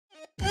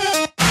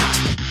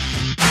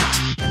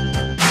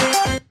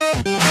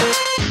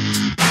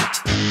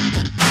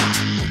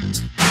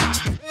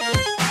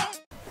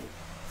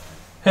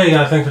Hey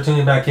guys, thanks for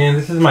tuning back in.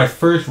 This is my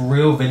first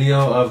real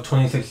video of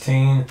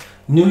 2016.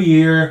 New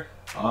year,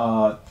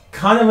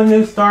 kind of a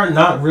new start,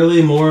 not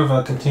really, more of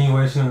a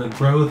continuation of the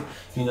growth.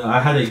 You know, I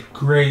had a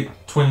great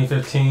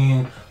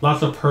 2015,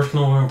 lots of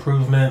personal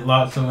improvement,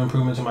 lots of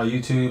improvement to my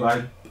YouTube.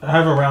 I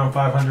have around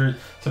 500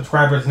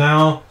 subscribers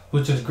now,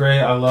 which is great.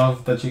 I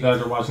love that you guys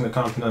are watching the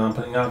content that I'm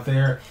putting out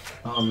there.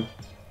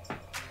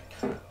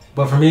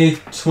 But for me,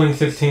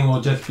 2016 will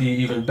just be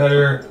even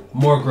better,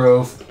 more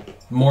growth,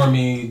 more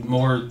me,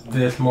 more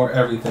this, more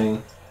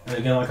everything. And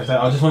again, like I said,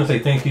 I just want to say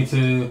thank you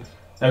to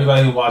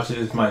everybody who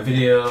watches my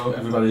video,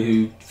 everybody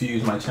who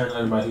views my channel,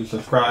 everybody who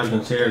subscribes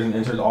and shares and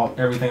enters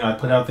everything I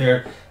put out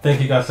there.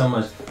 Thank you guys so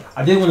much.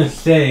 I did want to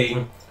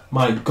say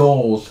my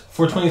goals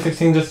for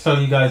 2016, just so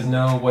you guys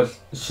know what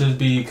should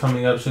be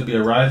coming up, should be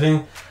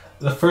arising.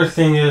 The first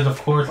thing is,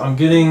 of course, I'm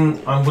going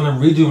to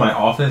redo my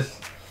office.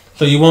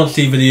 So you won't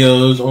see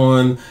videos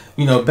on,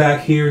 you know,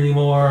 back here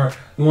anymore.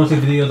 You won't see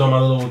videos on my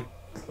little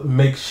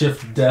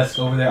makeshift desk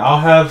over there. I'll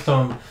have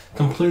some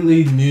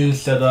completely new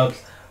setups,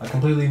 a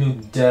completely new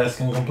desk,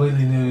 and a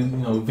completely new,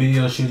 you know,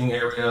 video shooting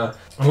area.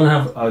 I'm gonna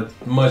have a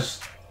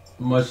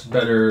much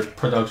better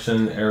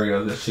production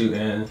area to shoot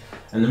in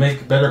and to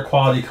make better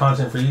quality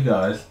content for you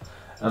guys.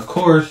 Of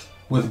course,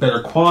 with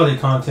better quality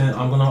content,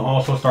 I'm gonna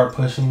also start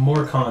pushing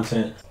more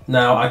content.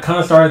 Now, I kind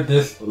of started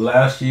this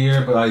last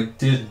year, but I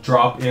did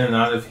drop in and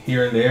out of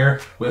here and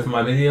there with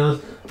my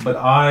videos. But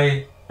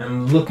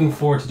I'm looking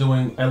forward to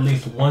doing at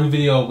least one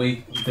video a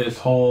week this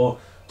whole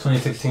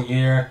 2016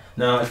 year.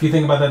 Now, if you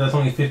think about that, that's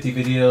only 50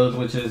 videos,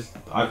 which is,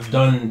 I've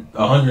done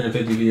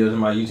 150 videos in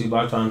my YouTube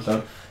lifetime,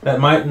 so that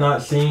might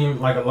not seem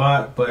like a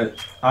lot, but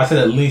I said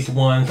at least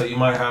one, so you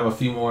might have a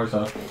few more,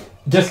 so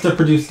just to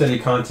produce steady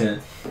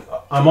content.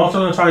 I'm also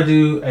going to try to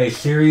do a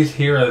series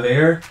here or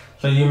there,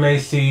 so you may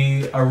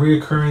see a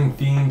reoccurring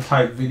theme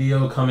type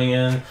video coming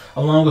in,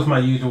 along with my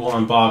usual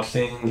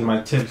unboxings,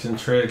 my tips and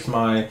tricks,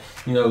 my,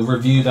 you know,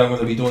 reviews. I'm going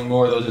to be doing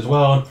more of those as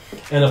well.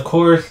 And of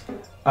course,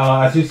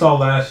 as you saw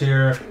last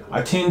year,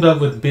 I teamed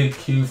up with Big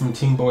Q from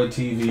Team Boy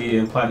TV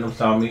and Platinum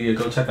Style Media.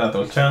 Go check out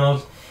those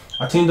channels.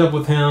 I teamed up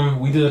with him.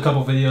 We did a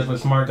couple videos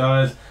with Smart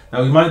Guys.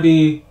 Now, we might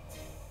be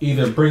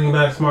either bringing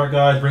back Smart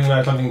Guys, bringing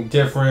back something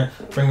different,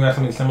 bringing back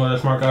something similar to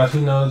Smart Guys, who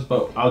knows,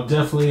 but I'll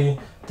definitely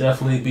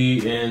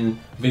be in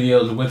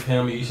videos with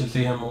him. You should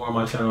see him more on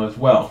my channel as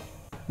well.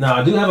 Now,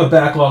 I do have a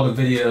backlog of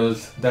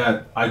videos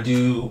that I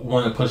do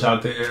want to push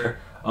out there.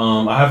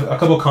 I have a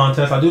couple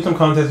contests. I do some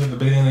contests at the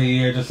beginning of the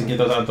year just to get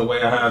those out of the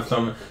way. I have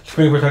some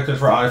screen protectors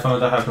for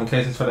iPhones. I have some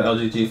cases for the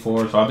LG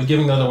G4, so I'll be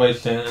giving those away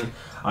soon.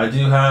 I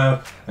do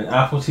have an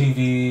Apple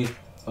TV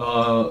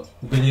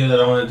video that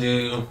I want to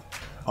do.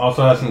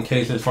 Also have some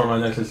cases for my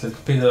Nexus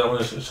 6P that I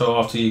want to show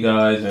off to you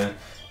guys, and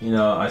you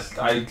know,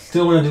 I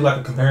still want to do like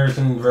a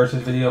comparison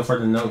versus video for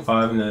the Note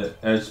 5 and the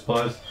Edge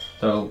Plus.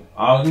 So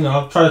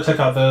I'll try to check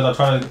out those. I'll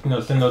try to, you know,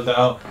 send those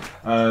out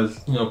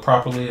as, you know,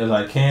 properly as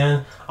I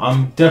can.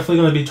 I'm definitely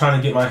going to be trying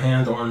to get my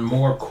hands on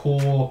more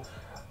cool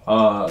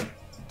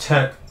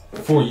tech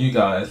for you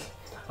guys.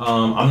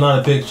 I'm not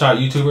a big shot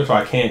YouTuber, so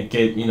I can't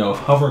get, you know,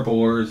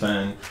 hoverboards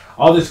and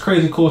all this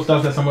crazy cool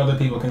stuff that some other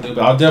people can do.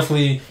 But I'll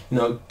definitely, you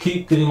know,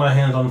 keep getting my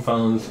hands on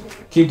phones,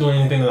 keep doing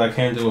anything that I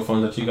can do with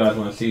phones that you guys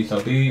want to see.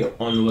 So be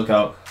on the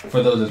lookout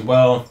for those as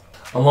well.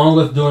 Along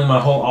with doing my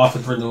whole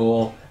office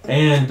renewal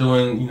and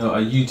doing, you know, a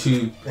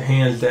YouTube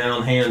hands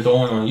down, hands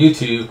on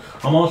YouTube,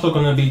 I'm also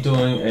going to be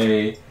doing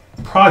a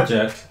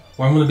project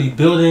where I'm going to be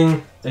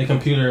building a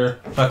computer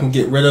so I can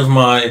get rid of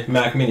my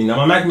Mac Mini. Now,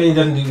 my Mac Mini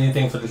doesn't do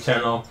anything for the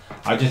channel.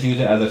 I just use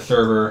it as a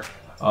server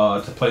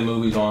to play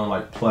movies on,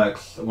 like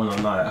Plex, when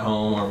I'm not at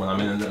home or when I'm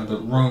in the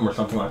room or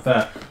something like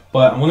that.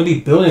 But I'm going to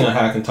be building a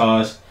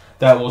Hackintosh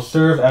that will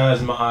serve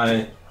as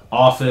my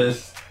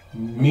office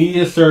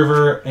media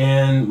server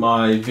and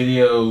my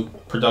video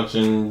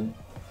production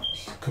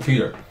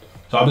computer.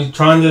 So I'll be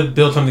trying to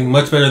build something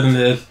much better than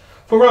this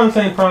for around the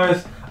same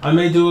price. I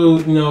may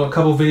do, you know, a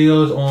couple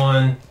videos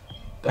on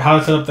how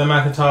to set up the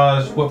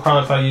Macintosh, what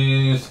products I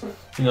use,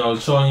 you know,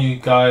 showing you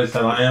guys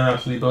that I am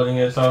actually building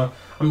it. So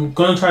I'm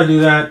going to try to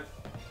do that,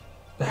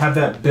 have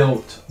that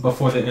built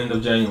before the end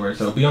of January.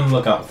 So be on the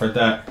lookout for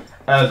that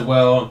as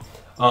well.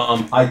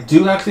 I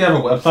do actually have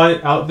a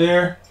website out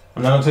there.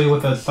 I'm not going to tell you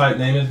what the site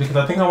name is because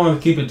I think I want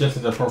to keep it just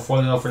as a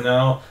portfolio for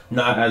now,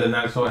 not as an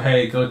actual,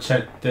 hey, go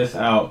check this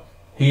out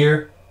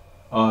here,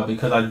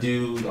 because I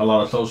do a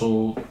lot of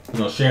social, you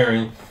know,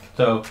 sharing.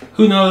 So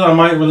who knows, I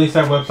might release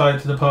that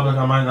website to the public,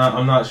 I might not,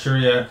 I'm not sure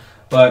yet,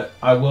 but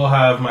I will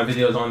have my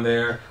videos on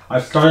there.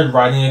 I've started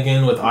writing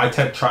again with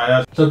iTech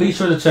Triad, so be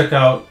sure to check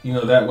out, you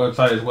know, that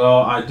website as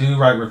well. I do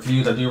write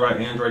reviews, I do write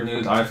Android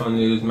news, iPhone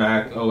news,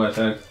 Mac, OS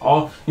X,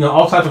 all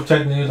types of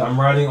tech news. I'm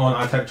writing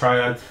on iTech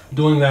Triad,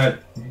 doing that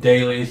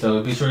daily,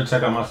 so be sure to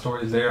check out my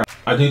stories there.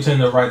 I do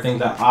tend to write things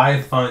that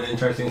I find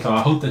interesting, so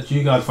I hope that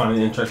you guys find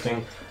it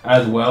interesting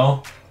as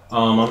well.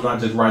 I'm not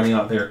just writing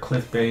out there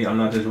clickbait, I'm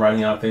not just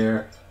writing out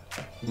there,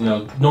 you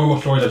know, normal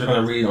stories that you're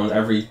going to read on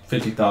every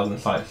 50,000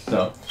 sites.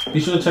 So be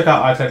sure to check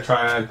out iTech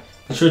Triad.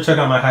 Be sure to check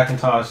out my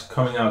Hackintosh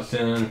coming out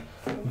soon.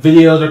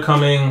 Videos are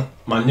coming.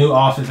 My new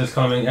office is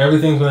coming.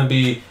 Everything's going to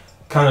be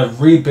kind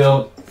of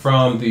rebuilt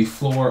from the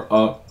floor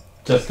up,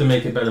 just to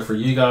make it better for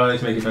you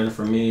guys, make it better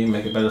for me,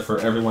 make it better for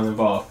everyone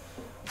involved.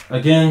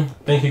 Again,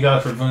 thank you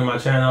guys for viewing my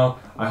channel.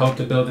 I hope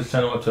to build this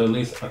channel up to at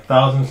least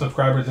 1,000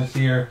 subscribers this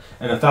year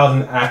and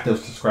 1,000 active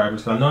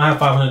subscribers. I know I have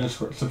 500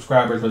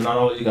 subscribers, but not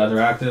all of you guys are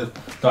active.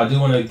 So I do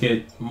want to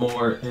get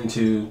more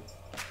into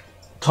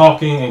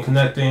talking and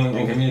connecting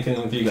and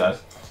communicating with you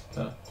guys.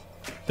 So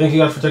thank you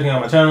guys for checking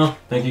out my channel.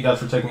 Thank you guys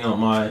for checking out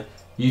my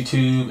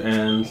YouTube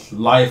and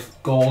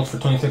life goals for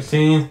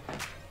 2016.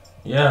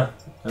 Yeah,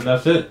 and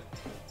that's it.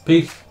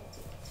 Peace.